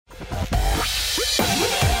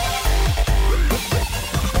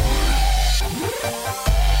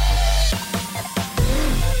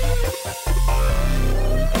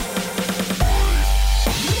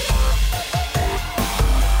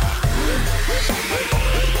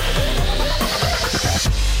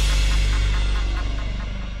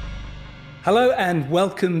Hello and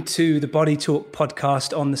welcome to the Body Talk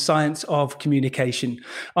podcast on the science of communication.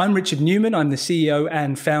 I'm Richard Newman. I'm the CEO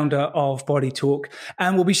and founder of Body Talk,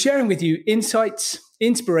 and we'll be sharing with you insights,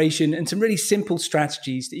 inspiration, and some really simple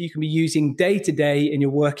strategies that you can be using day to day in your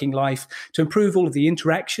working life to improve all of the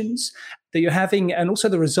interactions that you're having and also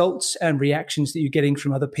the results and reactions that you're getting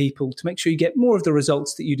from other people to make sure you get more of the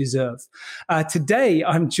results that you deserve. Today,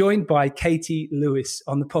 I'm joined by Katie Lewis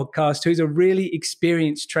on the podcast, who's a really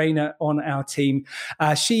experienced trainer on our team.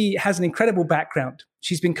 She has an incredible background.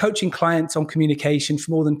 She's been coaching clients on communication for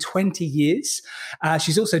more than 20 years.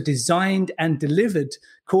 She's also designed and delivered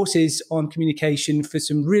courses on communication for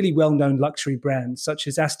some really well-known luxury brands such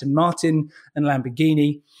as Aston Martin and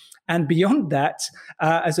Lamborghini. And beyond that,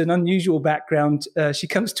 as an unusual background, she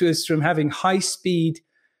comes to us from having high-speed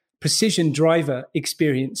precision driver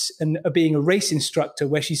experience and being a race instructor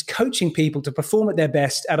where she's coaching people to perform at their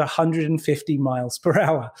best at 150 miles per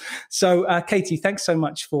hour. So, Katie, thanks so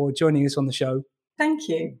much for joining us on the show. Thank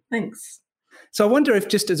you. Thanks. So I wonder if,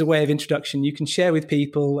 just as a way of introduction, you can share with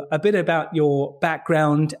people a bit about your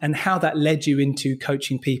background and how that led you into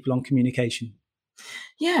coaching people on communication.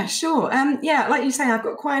 Yeah, sure. Like you say, I've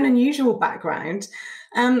got quite an unusual background.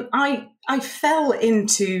 I fell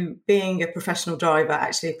into being a professional driver,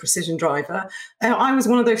 actually a precision driver. I was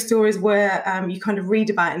one of those stories where you kind of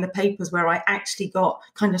read about in the papers where I actually got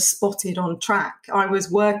kind of spotted on track. I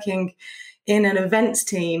was working in an events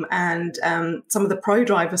team, and some of the pro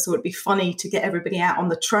drivers thought it'd be funny to get everybody out on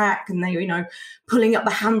the track, and they were, pulling up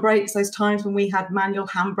the handbrakes, those times when we had manual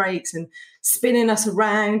handbrakes, and spinning us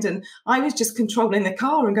around. And I was just controlling the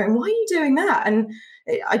car and going, why are you doing that? And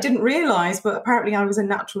I didn't realize, but apparently I was a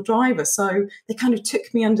natural driver. So they kind of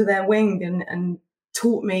took me under their wing and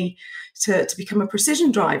taught me to become a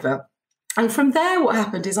precision driver. And from there, what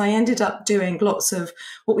happened is I ended up doing lots of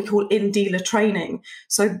what we call in-dealer training.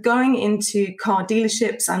 So going into car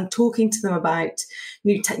dealerships and talking to them about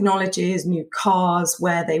new technologies, new cars,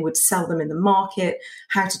 where they would sell them in the market,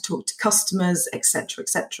 how to talk to customers, et cetera, et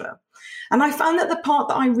cetera. And I found that the part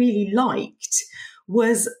that I really liked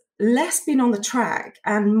was less being on the track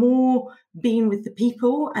and more being with the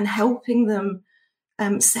people and helping them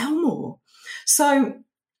sell more. So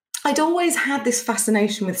I'd always had this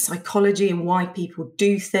fascination with psychology and why people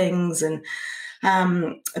do things and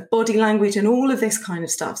body language and all of this kind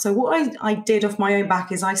of stuff. So what I did off my own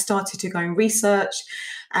back is I started to go and research,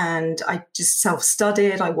 and I just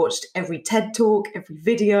self-studied. I watched every TED Talk, every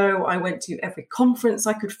video. I went to every conference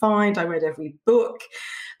I could find. I read every book.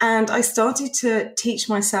 And I started to teach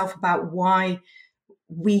myself about why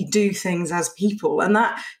we do things as people. And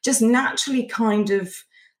that just naturally kind of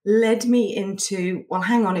led me into, well,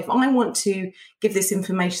 hang on, if I want to give this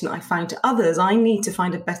information that I found to others, I need to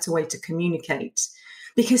find a better way to communicate.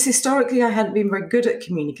 Because historically, I hadn't been very good at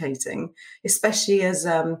communicating, especially as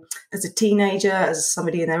a teenager, as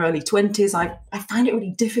somebody in their early 20s. I find it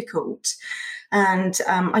really difficult. And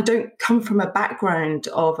I don't come from a background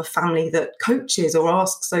of a family that coaches or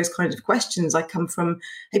asks those kinds of questions. I come from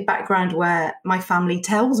a background where my family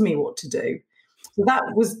tells me what to do. So that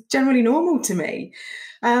was generally normal to me.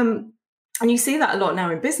 And you see that a lot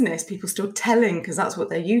now in business, people still telling because that's what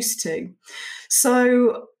they're used to.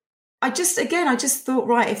 So I just thought,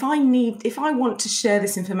 right, if I want to share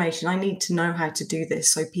this information, I need to know how to do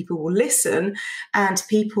this so people will listen and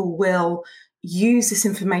people will use this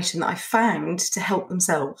information that I found to help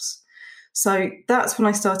themselves. So that's when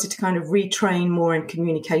I started to kind of retrain more in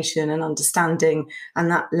communication and understanding, and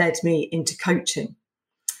that led me into coaching.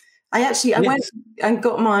 I went and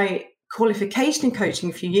got my qualification in coaching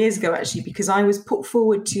a few years ago, actually, because I was put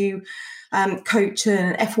forward to coach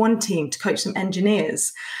an F1 team, to coach some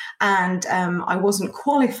engineers. And I wasn't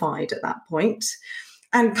qualified at that point.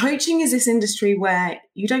 And coaching is this industry where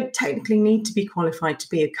you don't technically need to be qualified to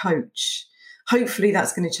be a coach. Hopefully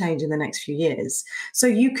that's going to change in the next few years. So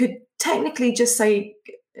you could technically just say,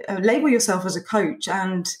 label yourself as a coach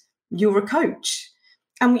and you're a coach.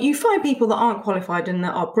 And you find people that aren't qualified and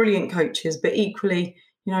that are brilliant coaches, but equally,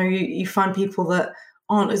 you find people that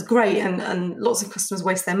aren't as great, and lots of customers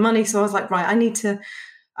waste their money. So I was like, right, I need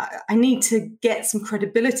to get some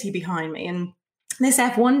credibility behind me. And this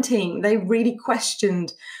F1 team, they really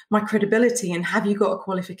questioned my credibility and have you got a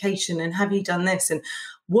qualification and have you done this and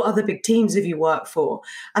What other big teams have you worked for?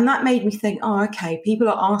 And that made me think, oh, okay, people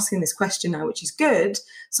are asking this question now, which is good.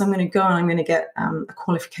 So I'm going to go and I'm going to get a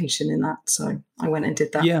qualification in that. So I went and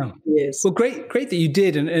did that for years. Well, great that you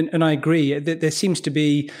did. And I agree that there seems to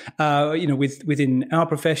be, within our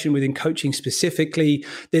profession, within coaching specifically,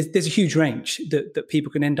 there's a huge range that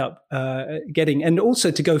people can end up getting. And also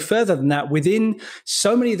to go further than that, within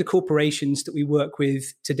so many of the corporations that we work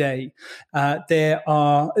with today,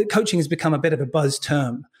 coaching has become a bit of a buzz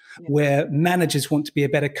term. Where managers want to be a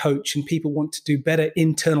better coach and people want to do better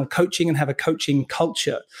internal coaching and have a coaching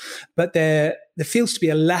culture. But there feels to be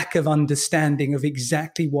a lack of understanding of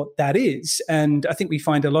exactly what that is. And I think we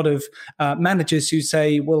find a lot of managers who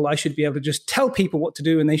say, well, I should be able to just tell people what to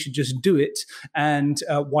do and they should just do it. And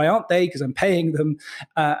why aren't they? Because I'm paying them.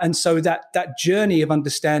 And so that journey of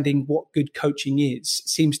understanding what good coaching is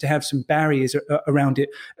seems to have some barriers around it.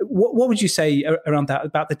 What would you say around that,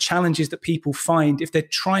 about the challenges that people find if they're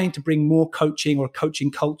trying to bring more coaching or coaching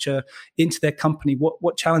culture into their company?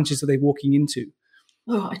 What challenges are they walking into?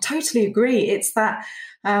 Oh, I totally agree. It's that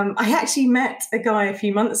I actually met a guy a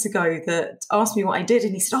few months ago that asked me what I did.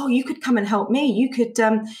 And he said, oh, you could come and help me. You could,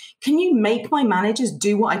 can you make my managers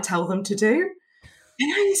do what I tell them to do?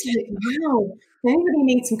 And I was like, wow, if anybody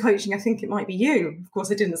needs some coaching, I think it might be you. Of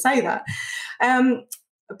course, I didn't say that.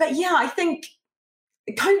 But yeah, I think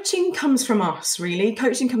coaching comes from us, really.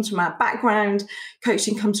 Coaching comes from our background.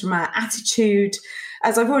 Coaching comes from our attitude.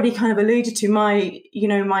 As I've already kind of alluded to, my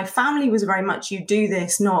family was very much, you do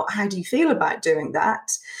this, not how do you feel about doing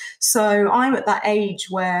that? So I'm at that age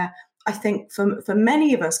where I think for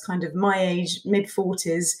many of us, kind of my age,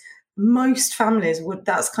 mid-40s, most families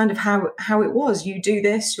that's kind of how it was. You do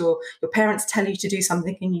this, your parents tell you to do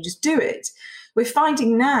something and you just do it. We're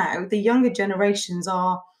finding now the younger generations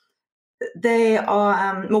are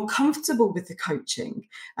more comfortable with the coaching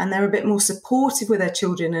and they're a bit more supportive with their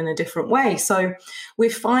children in a different way. So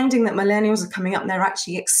we're finding that millennials are coming up and they're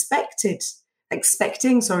actually expecting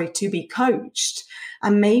to be coached.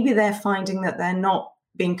 And maybe they're finding that they're not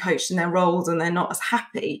being coached in their roles and they're not as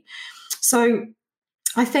happy. So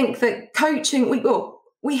I think that coaching,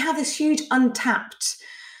 we have this huge untapped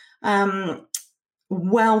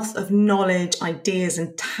wealth of knowledge, ideas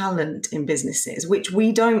and talent in businesses, which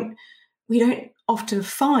we don't often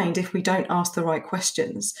find if we don't ask the right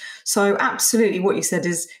questions. So absolutely what you said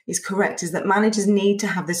is correct, is that managers need to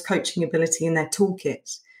have this coaching ability in their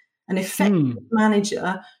toolkit. An effective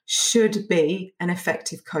manager should be an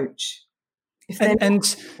effective coach. If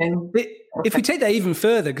we take that even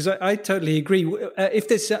further, because I totally agree. If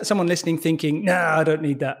there's someone listening thinking, nah, I don't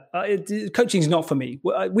need that. Coaching's not for me.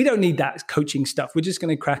 We don't need that coaching stuff. We're just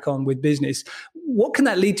going to crack on with business. What can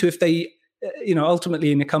that lead to if they,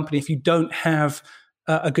 ultimately in a company, if you don't have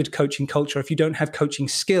a good coaching culture, if you don't have coaching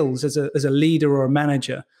skills as a leader or a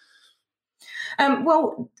manager? I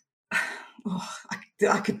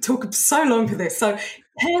could talk so long for this. So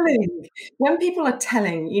when people are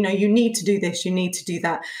telling, you need to do this, you need to do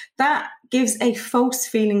that, that gives a false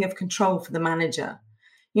feeling of control for the manager.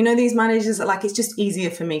 These managers are like, it's just easier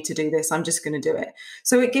for me to do this. I'm just going to do it.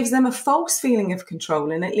 So it gives them a false feeling of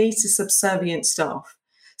control and it leads to subservient staff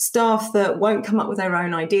that won't come up with their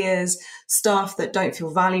own ideas, staff that don't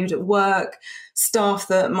feel valued at work, staff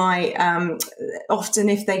that might often,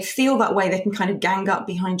 if they feel that way, they can kind of gang up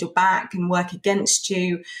behind your back and work against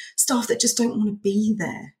you, staff that just don't want to be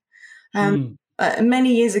there.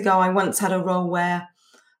 Many years ago, I once had a role where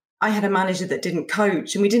I had a manager that didn't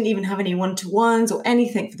coach and we didn't even have any one-to-ones or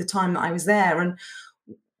anything for the time that I was there. And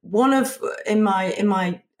in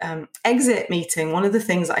my exit meeting, one of the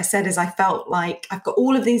things that I said is I felt like I've got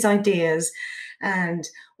all of these ideas and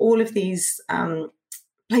all of these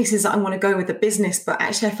places that I want to go with the business, but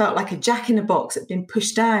actually I felt like a jack in a box that had been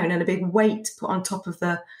pushed down and a big weight put on top of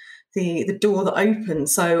the door that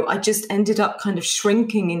opened. So I just ended up kind of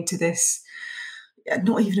shrinking into this,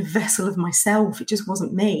 not even a vessel of myself. It just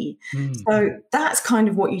wasn't me. So that's kind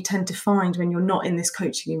of what you tend to find when you're not in this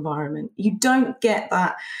coaching environment. You don't get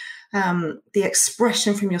that the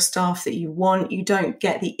expression from your staff that you want. You don't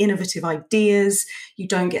get the innovative ideas. You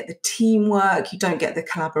don't get the teamwork. You don't get the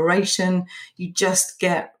collaboration. You just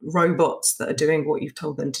get robots that are doing what you've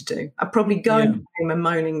told them to do. Are probably going home and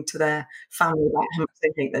moaning to their family about how much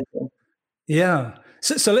they think they're doing. Yeah.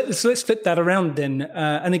 So let's flip that around then.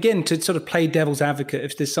 And again, to sort of play devil's advocate,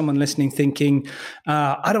 if there's someone listening thinking,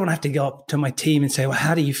 I don't want to have to go up to my team and say, well,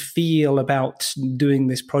 how do you feel about doing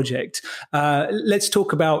this project? Let's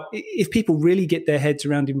talk about if people really get their heads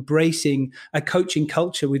around embracing a coaching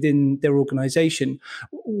culture within their organization,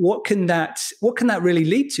 what can that really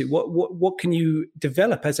lead to? What can you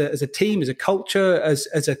develop as a team, as a culture,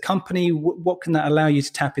 as a company? What can that allow you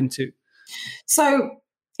to tap into? So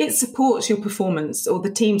it supports your performance, or the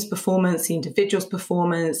team's performance, the individual's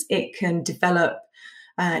performance. It can develop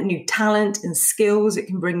new talent and skills. It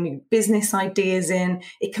can bring new business ideas in.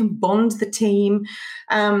 It can bond the team.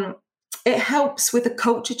 It helps with the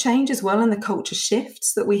culture change as well, and the culture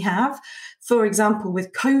shifts that we have. For example,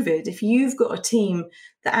 with COVID, if you've got a team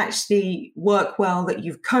that actually work well, that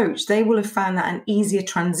you've coached, they will have found that an easier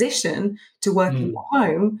transition to working at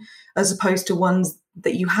home, as opposed to ones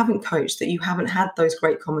that you haven't coached, that you haven't had those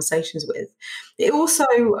great conversations with. It also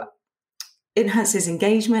enhances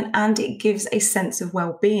engagement, and it gives a sense of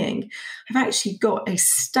well-being. I've actually got a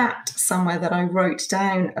stat somewhere that I wrote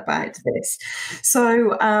down about this.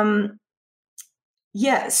 So,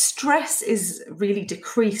 stress is really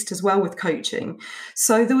decreased as well with coaching.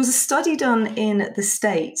 So there was a study done in the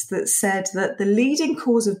States that said that the leading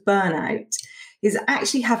cause of burnout is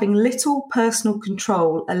actually having little personal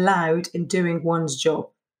control allowed in doing one's job.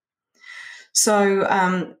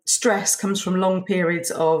 So stress comes from long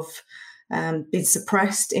periods of being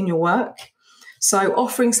suppressed in your work. So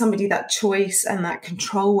offering somebody that choice and that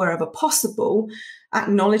control wherever possible,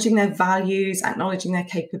 acknowledging their values, acknowledging their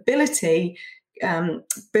capability,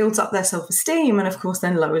 builds up their self-esteem, and of course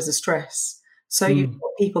then lowers the stress. So you've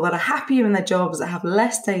got people that are happier in their jobs, that have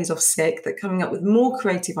less days off sick, that are coming up with more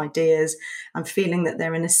creative ideas and feeling that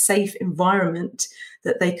they're in a safe environment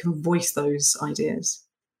that they can voice those ideas.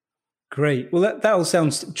 Great. Well, that all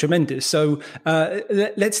sounds tremendous. So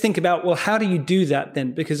let's think about, well, how do you do that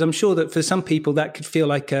then? Because I'm sure that for some people that could feel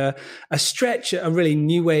like a stretch, a really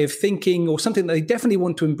new way of thinking, or something that they definitely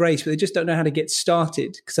want to embrace, but they just don't know how to get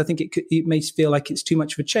started. Because I think it may feel like it's too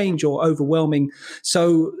much of a change or overwhelming.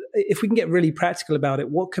 So if we can get really practical about it,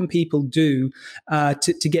 what can people do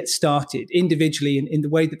to get started individually in the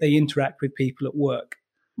way that they interact with people at work?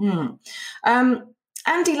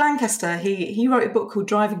 Andy Lancaster, he wrote a book called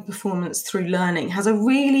Driving Performance Through Learning, has a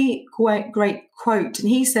really great quote. And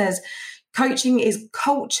he says, coaching is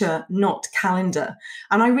culture, not calendar.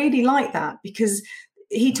 And I really like that, because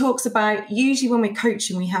he talks about, usually when we're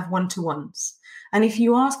coaching, we have one-to-ones. And if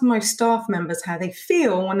you ask most staff members how they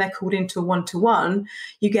feel when they're called into a one-to-one,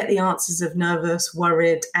 you get the answers of nervous,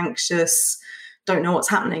 worried, anxious, don't know what's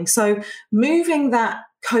happening. So moving that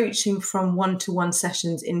coaching from one-to-one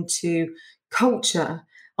sessions into culture,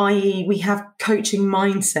 i.e. we have coaching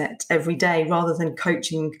mindset every day rather than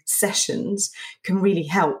coaching sessions, can really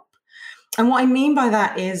help. And what I mean by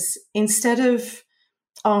that is, instead of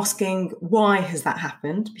asking why has that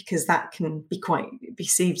happened, because that can be quite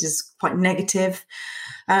perceived as quite negative,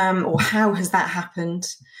 or how has that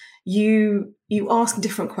happened, you ask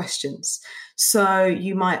different questions. So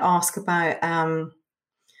you might ask about,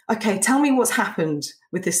 okay, tell me what's happened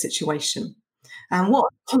with this situation. And what are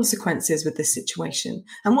the consequences with this situation?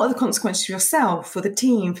 And what are the consequences for yourself, for the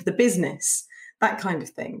team, for the business, that kind of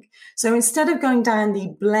thing. So instead of going down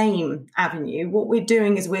the blame avenue, what we're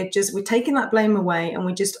doing is we're taking that blame away, and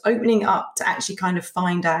we're just opening up to actually kind of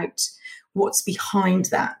find out what's behind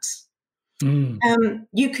that.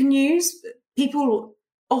 People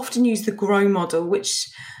often use the GROW model,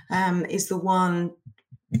 which is the one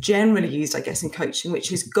generally used, I guess, in coaching,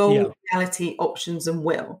 which is goal, reality, options, and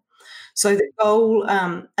will. So the goal,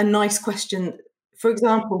 a nice question, for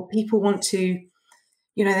example, people want to,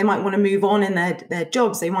 they might want to move on in their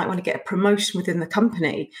jobs. They might want to get a promotion within the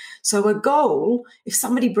company. So a goal, if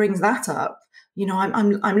somebody brings that up,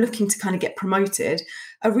 I'm looking to kind of get promoted.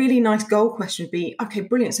 A really nice goal question would be, okay,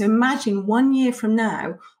 brilliant. So imagine 1 year from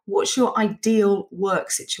now, what's your ideal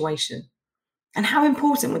work situation? And how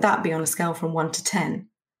important would that be on a scale from 1 to 10?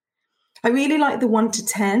 I really like the 1 to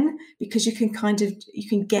 10, because you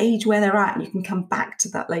can gauge where they're at, and you can come back to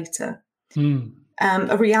that later.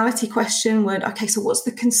 A reality question would, okay, so what's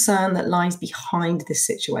the concern that lies behind this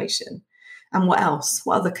situation? And what else?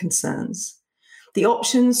 What other concerns? The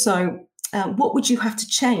options, so what would you have to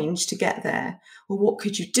change to get there? Or what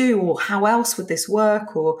could you do? Or how else would this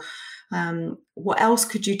work? Or what else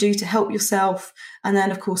could you do to help yourself? And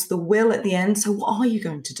then, of course, the will at the end. So what are you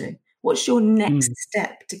going to do? What's your next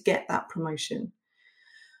step to get that promotion?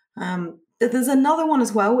 There's another one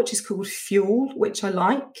as well, which is called Fuel, which I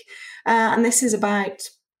like. And this is about,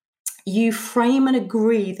 you frame and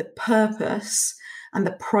agree the purpose and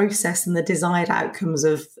the process and the desired outcomes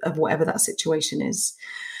of whatever that situation is.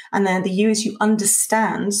 And then the U is you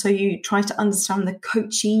understand. So you try to understand the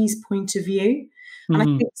coachee's point of view. And I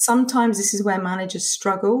think sometimes this is where managers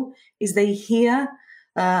struggle, is they hear,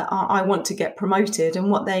 I want to get promoted. And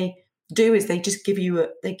what they do is they just give you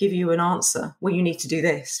an answer. Well, you need to do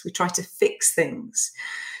this. We try to fix things.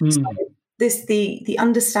 So the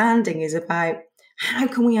understanding is about, how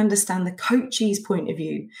can we understand the coachee's point of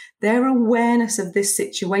view, their awareness of this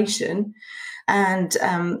situation, and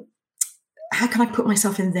how can I put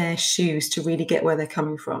myself in their shoes to really get where they're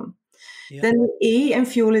coming from? Yeah. Then E and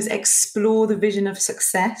Fuel is explore the vision of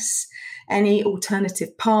success, any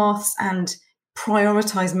alternative paths, and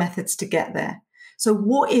prioritize methods to get there. So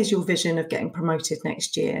what is your vision of getting promoted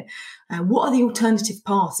next year? What are the alternative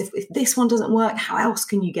paths? If this one doesn't work, how else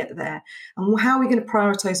can you get there? And how are we going to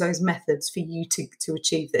prioritize those methods for you to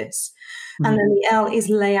achieve this? And then the L is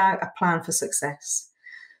lay out a plan for success.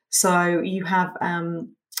 So you have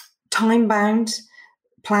time-bound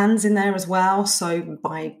plans in there as well. So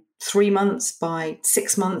by 3 months, by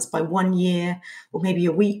 6 months, by 1 year, or maybe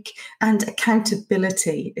a week. And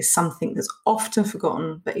accountability is something that's often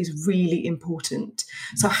forgotten, but is really important.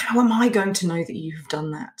 So how am I going to know that you've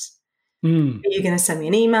done that? Are you going to send me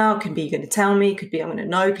an email? Could be you're going to tell me. Could be I'm going to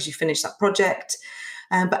know because you finished that project.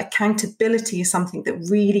 But accountability is something that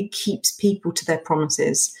really keeps people to their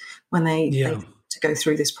promises when they to go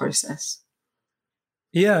through this process.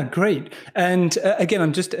 Yeah, great. And again,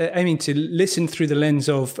 I'm just aiming to listen through the lens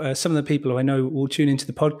of some of the people who I know will tune into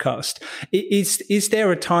the podcast. Is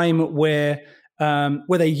there a time where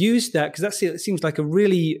they use that? Because it seems like a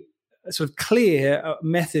really sort of clear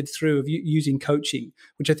method through of using coaching,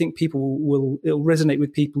 which I think it'll resonate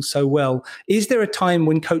with people so well. Is there a time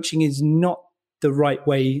when coaching is not the right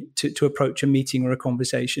way to approach a meeting or a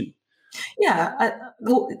conversation? Yeah,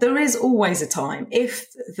 there is always a time. If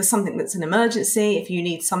there's something that's an emergency, if you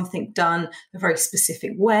need something done a very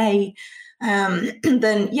specific way, then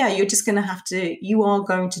you're just going to you are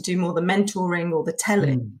going to do more the mentoring or the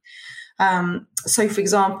telling. So, for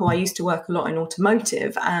example, I used to work a lot in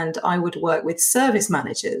automotive, and I would work with service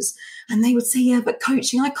managers, and they would say, yeah, but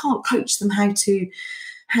coaching, I can't coach them how to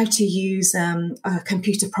use a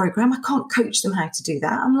computer program. I can't coach them how to do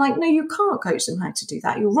that. I'm like, no, you can't coach them how to do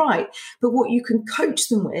that. You're right. But what you can coach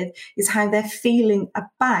them with is how they're feeling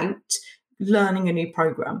about learning a new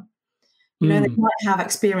program. You know, they might have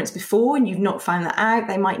experience before and you've not found that out.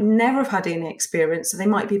 They might never have had any experience, so they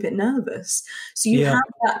might be a bit nervous. So you have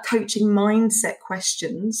that coaching mindset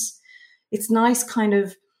questions. It's nice kind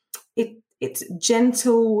of, it's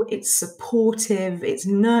gentle, it's supportive, it's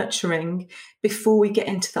nurturing before we get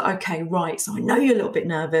into the, okay, right, so I know you're a little bit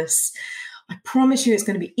nervous. I promise you it's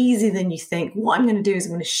going to be easier than you think. What I'm going to do is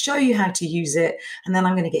I'm going to show you how to use it, and then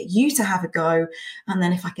I'm going to get you to have a go. And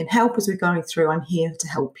then if I can help as we're going through, I'm here to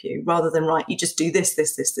help you, rather than, right, you just do this.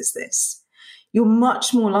 You're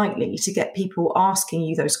much more likely to get people asking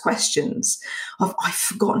you those questions of, I've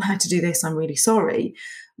forgotten how to do this, I'm really sorry,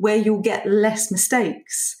 where you'll get less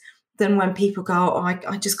mistakes than when people go, oh,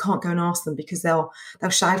 I just can't go and ask them because they'll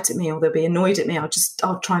shout at me or they'll be annoyed at me.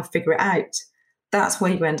 I'll try and figure it out. That's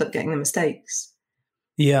where you end up getting the mistakes.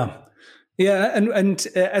 Yeah. Yeah. And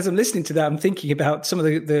as I'm listening to that, I'm thinking about some of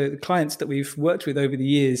the clients that we've worked with over the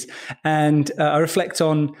years. And I reflect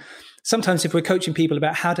on sometimes if we're coaching people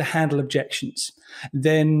about how to handle objections,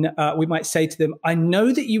 then we might say to them, I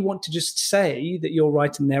know that you want to just say that you're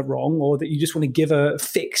right and they're wrong, or that you just want to give a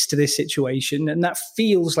fix to this situation. And that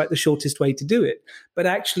feels like the shortest way to do it. But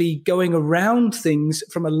actually going around things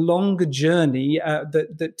from a longer journey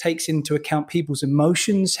that takes into account people's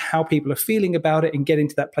emotions, how people are feeling about it, and get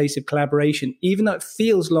into that place of collaboration. Even though it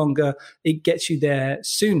feels longer, it gets you there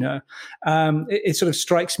sooner. It sort of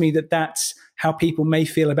strikes me that that's how people may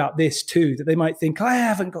feel about this too, that they might think, I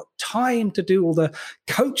haven't got time to do all the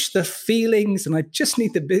coach the feelings and I just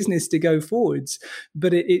need the business to go forwards.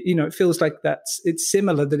 But it feels like it's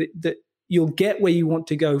similar, that you'll get where you want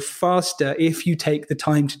to go faster if you take the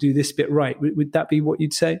time to do this bit right. Would that be what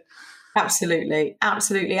you'd say? Absolutely.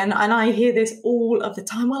 Absolutely. And I hear this all of the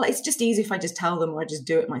time. Well, it's just easy if I just tell them or I just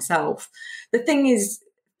do it myself. The thing is,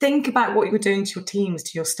 think about what you're doing to your teams,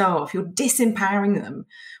 to your staff. You're disempowering them.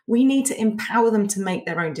 We need to empower them to make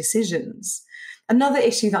their own decisions. Another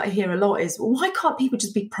issue that I hear a lot is, well, why can't people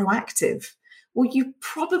just be proactive? Well, you've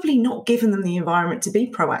probably not given them the environment to be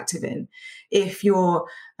proactive in. If your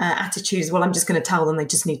attitude is, well, I'm just going to tell them they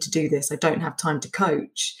just need to do this, I don't have time to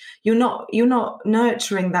coach. You're not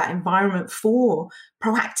nurturing that environment for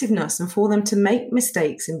proactiveness and for them to make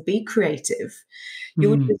mistakes and be creative.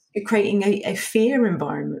 You're creating a fear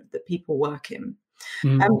environment that people work in.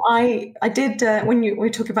 I did, when we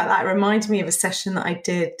talk about that, it reminds me of a session that I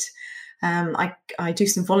did. I do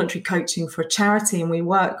some voluntary coaching for a charity, and we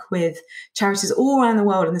work with charities all around the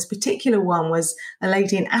world. And this particular one was a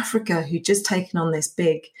lady in Africa who'd just taken on this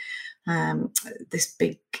big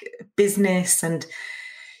business, and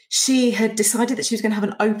she had decided that she was going to have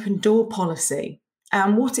an open door policy.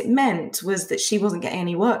 And what it meant was that she wasn't getting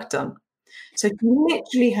any work done. So she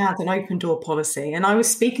literally had an open door policy. And I was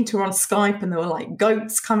speaking to her on Skype, and there were like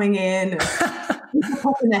goats coming in and people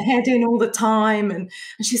popping their head in all the time. And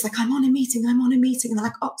she's like, I'm on a meeting. And they're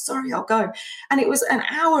like, oh, sorry, I'll go. And it was an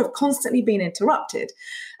hour of constantly being interrupted.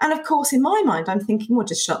 And of course, in my mind, I'm thinking, well,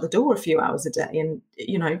 just shut the door a few hours a day and,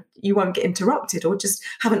 you won't get interrupted, or just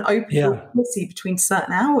have an open door policy between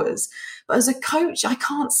certain hours. But as a coach, I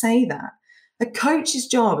can't say that. A coach's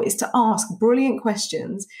job is to ask brilliant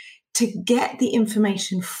questions to get the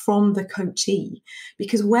information from the coachee.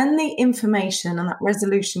 Because when the information and that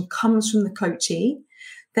resolution comes from the coachee,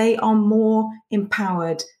 they are more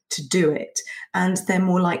empowered to do it, and they're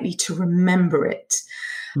more likely to remember it.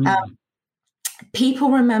 People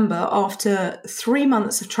remember after 3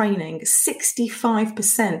 months of training,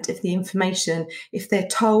 65% of the information, if they're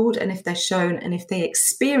told and if they're shown and if they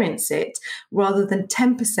experience it, rather than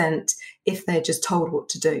 10% if they're just told what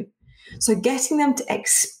to do. So getting them to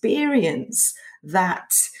experience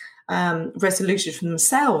that resolution for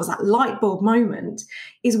themselves, that light bulb moment,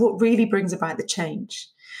 is what really brings about the change.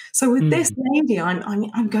 So with this lady,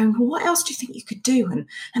 I'm going, well, what else do you think you could do?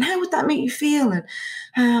 And how would that make you feel?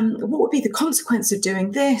 And what would be the consequence of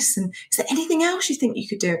doing this? And is there anything else you think you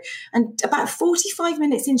could do? And about 45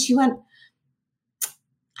 minutes in, she went,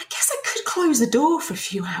 I guess I could close the door for a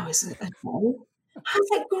few hours a day. I was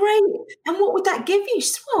like, great. And what would that give you? She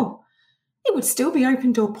said, well, it would still be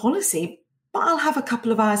open door policy, but I'll have a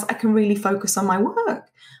couple of hours I can really focus on my work.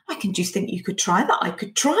 Do you think you could try that? I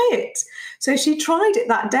could try it. So she tried it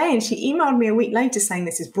that day, and she emailed me a week later saying,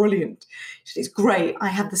 this is brilliant. She said, it's great. I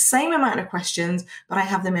have the same amount of questions, but I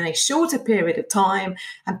have them in a shorter period of time,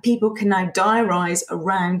 and people can now diarize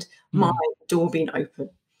around my door being open.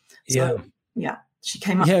 So, she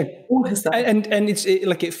came up with all her stuff. And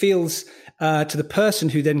it feels to the person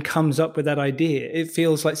who then comes up with that idea, it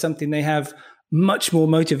feels like something they have much more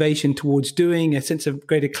motivation towards doing, a sense of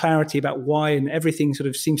greater clarity about why, and everything sort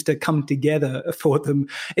of seems to come together for them.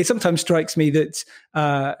 It sometimes strikes me that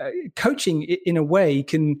coaching, in a way,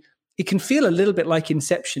 can feel a little bit like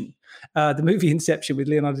Inception, the movie Inception with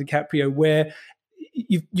Leonardo DiCaprio, where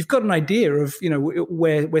you've got an idea of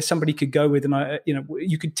where somebody could go with, and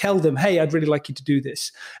you could tell them, hey, I'd really like you to do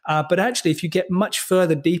this, but actually if you get much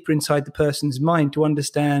further deeper inside the person's mind to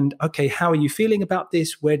understand, okay, how are you feeling about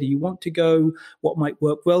this, where do you want to go, what might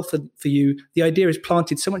work well for you, the idea is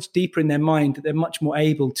planted so much deeper in their mind that they're much more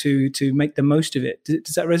able to make the most of it.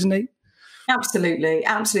 Does that resonate? Absolutely.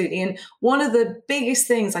 And one of the biggest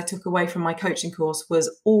things I took away from my coaching course was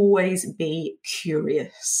always be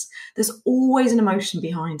curious. There's always an emotion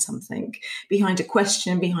behind something, behind a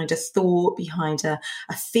question, behind a thought, behind a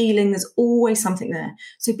feeling. There's always something there.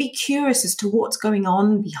 So be curious as to what's going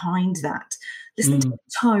on behind that. Listen to the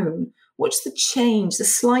tone. Watch the change, the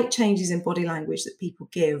slight changes in body language that people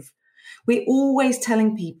give. We're always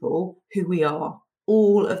telling people who we are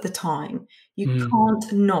all of the time. You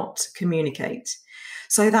can't not communicate.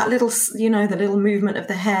 So that little, the little movement of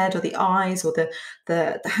the head or the eyes or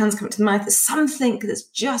the hands coming to the mouth, something that's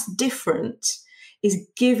just different is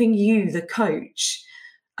giving you, the coach,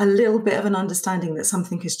 a little bit of an understanding that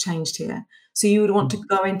something has changed here. So you would want to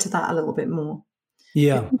go into that a little bit more.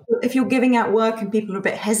 Yeah. If you're giving out work and people are a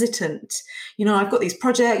bit hesitant, I've got these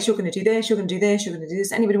projects, you're going to do this, you're going to do this, you're going to do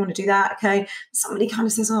this. Anybody want to do that? Okay. Somebody kind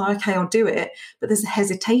of says, oh, okay, I'll do it. But there's a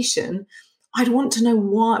hesitation. I'd want to know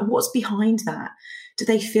what's behind that. Do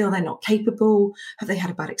they feel they're not capable? Have they had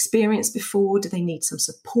a bad experience before? Do they need some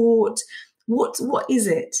support? What is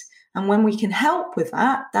it? And when we can help with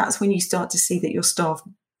that, that's when you start to see that your staff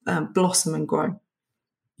blossom and grow.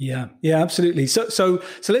 Yeah, absolutely. So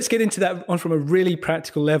let's get into that on from a really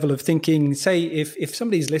practical level of thinking. Say if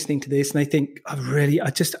somebody's listening to this and they think,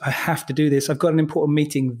 I have to do this. I've got an important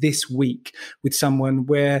meeting this week with someone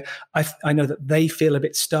where I know that they feel a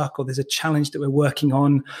bit stuck, or there's a challenge that we're working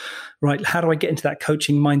on. Right? How do I get into that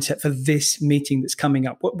coaching mindset for this meeting that's coming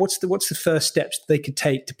up? What's the first steps that they could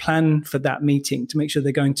take to plan for that meeting to make sure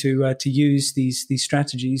they're going to use these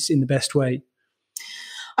strategies in the best way?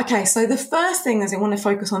 Okay, so the first thing is they want to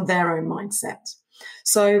focus on their own mindset.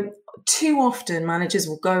 So too often managers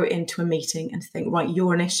will go into a meeting and think, right,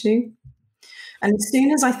 you're an issue. And as soon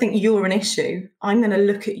as I think you're an issue, I'm going to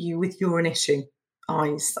look at you with you're an issue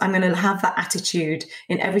eyes. I'm going to have that attitude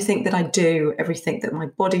in everything that I do, everything that my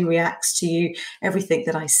body reacts to you, everything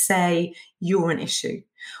that I say, you're an issue.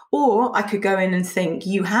 Or I could go in and think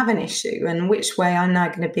you have an issue, and which way I'm now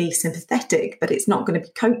going to be sympathetic, but it's not going to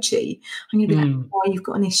be coachy. I'm going to be like, oh, you've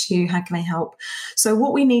got an issue. How can I help? So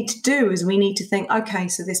what we need to do is we need to think, okay,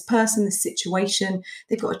 so this person, this situation,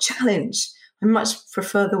 they've got a challenge. I much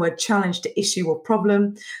prefer the word challenge to issue or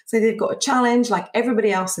problem. So they've got a challenge like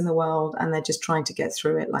everybody else in the world, and they're just trying to get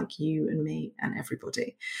through it like you and me and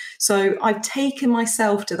everybody. So I've taken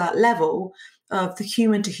myself to that level of the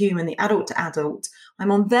human to human, the adult to adult.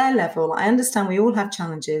 I'm on their level. I understand we all have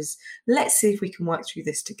challenges. Let's see if we can work through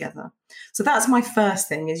this together. So that's my first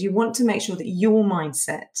thing, is you want to make sure that your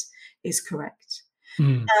mindset is correct.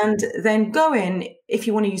 And then go in, if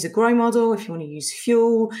you want to use a grow model, if you want to use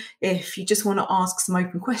fuel, if you just want to ask some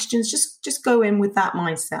open questions, just go in with that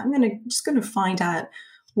mindset. I'm just going to find out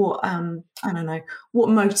what, what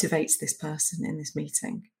motivates this person in this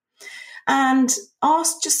meeting. And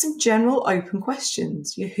ask just some general open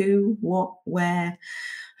questions. Your who, what, where.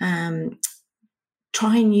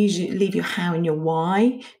 Try and leave your how and your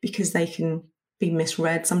why, because they can be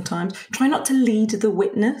misread sometimes. Try not to lead the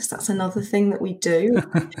witness. That's another thing that we do.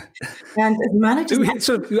 And as managers,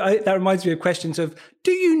 so that reminds me of questions of,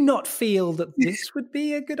 do you not feel that this would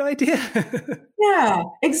be a good idea? Yeah,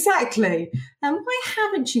 exactly. And why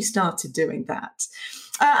haven't you started doing that?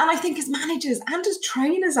 And I think as managers and as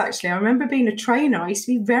trainers, actually, I remember being a trainer, I used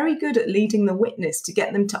to be very good at leading the witness to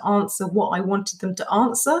get them to answer what I wanted them to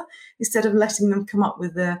answer, instead of letting them come up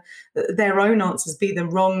with their own answers, be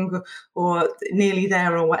them wrong or nearly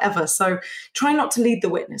there or whatever. So try not to lead the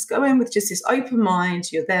witness. Go in with just this open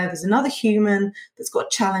mind. You're there. There's another human that's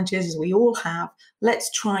got challenges, as we all have.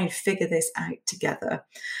 Let's try and figure this out together.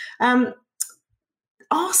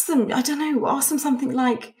 Ask them something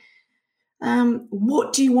like,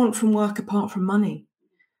 what do you want from work apart from money?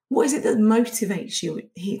 What is it that motivates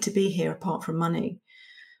you to be here apart from money?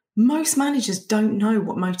 Most managers don't know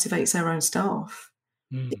what motivates their own staff.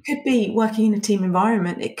 It could be working in a team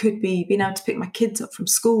environment. It could be being able to pick my kids up from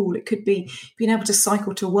school. It could be being able to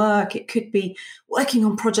cycle to work. It could be working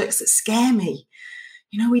on projects that scare me.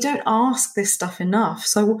 We don't ask this stuff enough.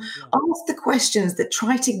 So ask the questions that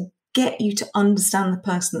try to get you to understand the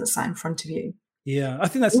person that's sat in front of you. Yeah, I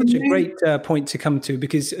think that's such a great point to come to,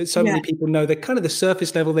 because so many people know they're kind of the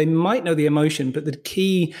surface level. They might know the emotion, but the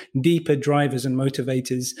key deeper drivers and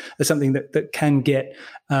motivators are something that can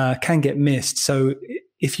get missed. So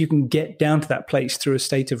if you can get down to that place through a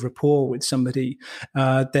state of rapport with somebody,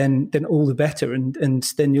 then all the better, and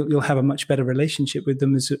then you'll have a much better relationship with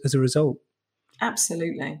them as a result.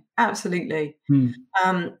 Absolutely. And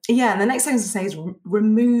the next thing to say is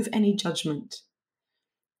remove any judgment.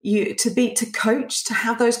 To coach, to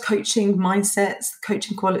have those coaching mindsets,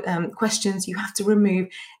 coaching questions, you have to remove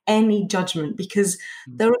any judgment, because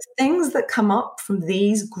there are things that come up from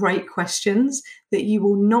these great questions that you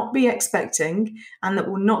will not be expecting and that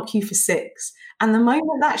will knock you for six. And the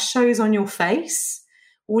moment that shows on your face,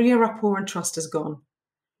 all your rapport and trust has gone.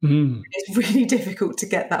 It's really difficult to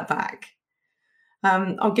get that back.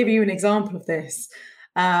 I'll give you an example of this.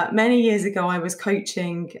 Many years ago, I was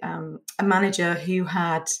coaching a manager who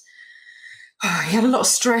had a lot of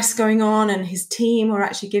stress going on, and his team were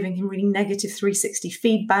actually giving him really negative 360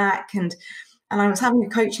 feedback. And I was having a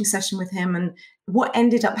coaching session with him, and what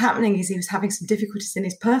ended up happening is he was having some difficulties in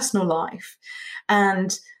his personal life,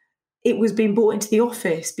 and it was being brought into the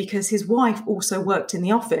office because his wife also worked in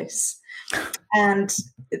the office. And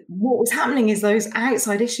what was happening is those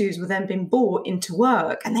outside issues were then being brought into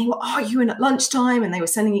work, and they were arguing at lunchtime, and they were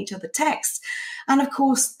sending each other texts. And of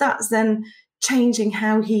course, that's then changing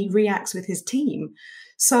how he reacts with his team.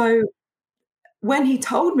 So when he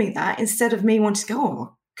told me that, instead of me wanting to go,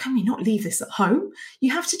 oh, can we not leave this at home?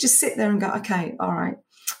 You have to just sit there and go, okay, all right.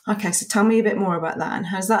 Okay, so tell me a bit more about that. And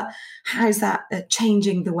how's that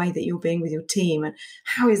changing the way that you're being with your team? And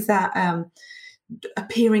how is that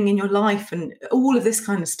appearing in your life, and all of this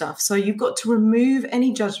kind of stuff? So you've got to remove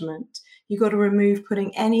any judgment. You've got to remove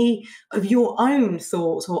putting any of your own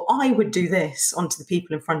thoughts, or I would do this, onto the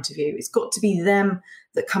people in front of you. It's got to be them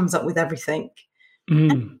that comes up with everything.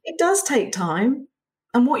 And it does take time.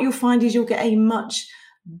 And what you'll find is you'll get a much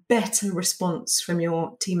better response from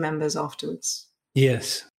your team members afterwards.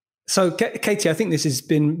 Yes. So, Katie, I think this has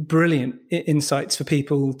been brilliant insights for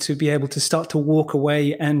people to be able to start to walk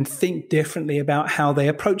away and think differently about how they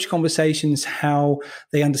approach conversations, how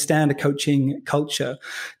they understand a coaching culture.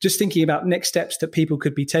 Just thinking about next steps that people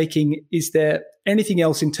could be taking. Is there anything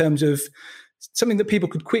else in terms of something that people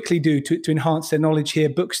could quickly do to enhance their knowledge here,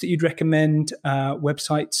 books that you'd recommend,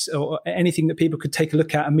 websites, or anything that people could take a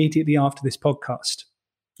look at immediately after this podcast?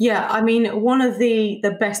 Yeah, I mean, one of the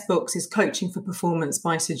best books is Coaching for Performance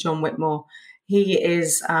by Sir John Whitmore. He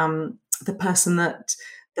is the person that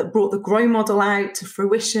brought the GROW model out to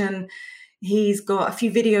fruition. He's got a few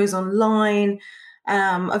videos online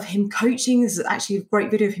of him coaching. This is actually a great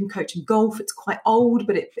video of him coaching golf. It's quite old,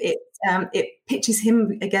 but it pitches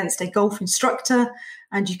him against a golf instructor,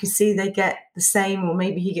 and you can see they get the same, or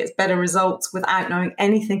maybe he gets better results without knowing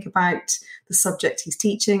anything about the subject he's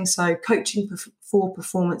teaching. So Coaching for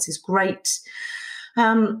Performance is great.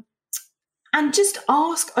 And just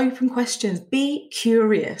ask open questions. Be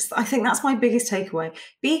curious. I think that's my biggest takeaway.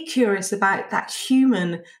 Be curious about that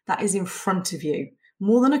human that is in front of you.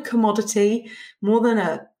 More than a commodity, more than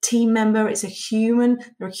a team member, it's a human.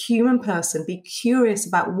 They're a human person. Be curious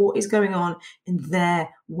about what is going on in their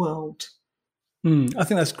world. I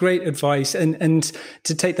think that's great advice, and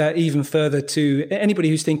to take that even further to anybody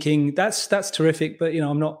who's thinking that's terrific, but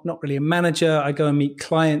I'm not really a manager. I go and meet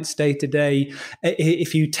clients day to day.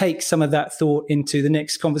 If you take some of that thought into the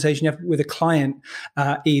next conversation you have with a client,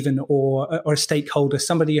 even or a stakeholder,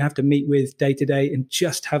 somebody you have to meet with day to day, and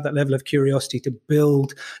just have that level of curiosity to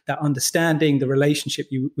build that understanding, the relationship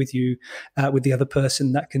with the other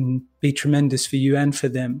person, that can be tremendous for you and for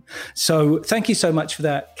them. So thank you so much for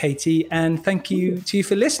that, Katie, and thank you to you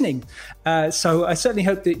for listening. So I certainly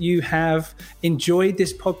hope that you have enjoyed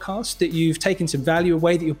this podcast, that you've taken some value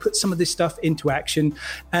away, that you'll put some of this stuff into action.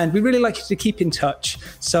 And we really like you to keep in touch.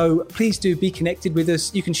 So please do be connected with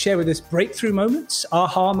us. You can share with us breakthrough moments,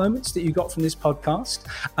 aha moments that you got from this podcast,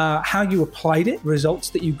 how you applied it, results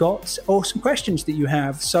that you got, or some questions that you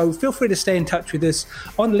have. So feel free to stay in touch with us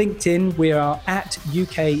on LinkedIn. We are at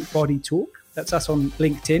UK Body Talk. That's us on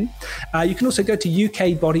LinkedIn. You can also go to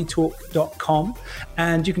ukbodytalk.com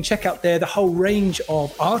and you can check out there the whole range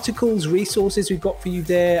of articles, resources we've got for you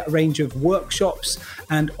there, a range of workshops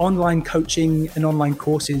and online coaching and online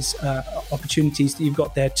courses, opportunities that you've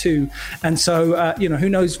got there too. And so, who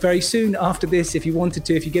knows, very soon after this, if you wanted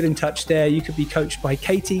to, if you get in touch there, you could be coached by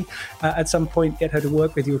Katie at some point, get her to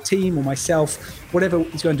work with your team or myself, whatever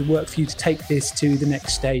is going to work for you to take this to the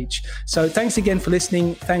next stage. So thanks again for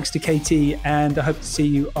listening. Thanks to Katie. And I hope to see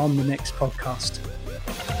you on the next podcast.